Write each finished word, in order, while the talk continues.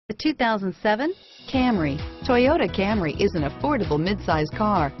The 2007 Camry. Toyota Camry is an affordable midsize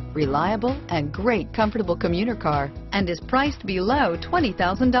car, reliable and great comfortable commuter car, and is priced below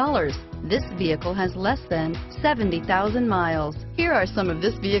 $20,000. This vehicle has less than 70,000 miles. Here are some of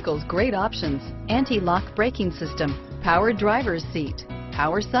this vehicle's great options: anti-lock braking system, power driver's seat,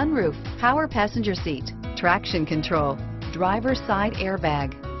 power sunroof, power passenger seat, traction control, driver's side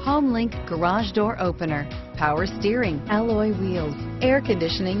airbag, home link garage door opener, power steering, alloy wheels, air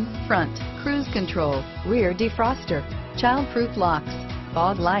conditioning, front, cruise control, rear defroster, child-proof locks,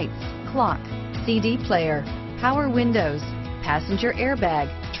 fog lights, clock, CD player, power windows, passenger airbag,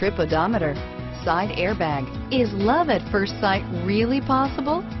 trip odometer, side airbag. Is love at first sight really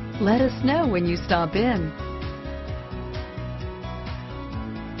possible? Let us know when you stop in.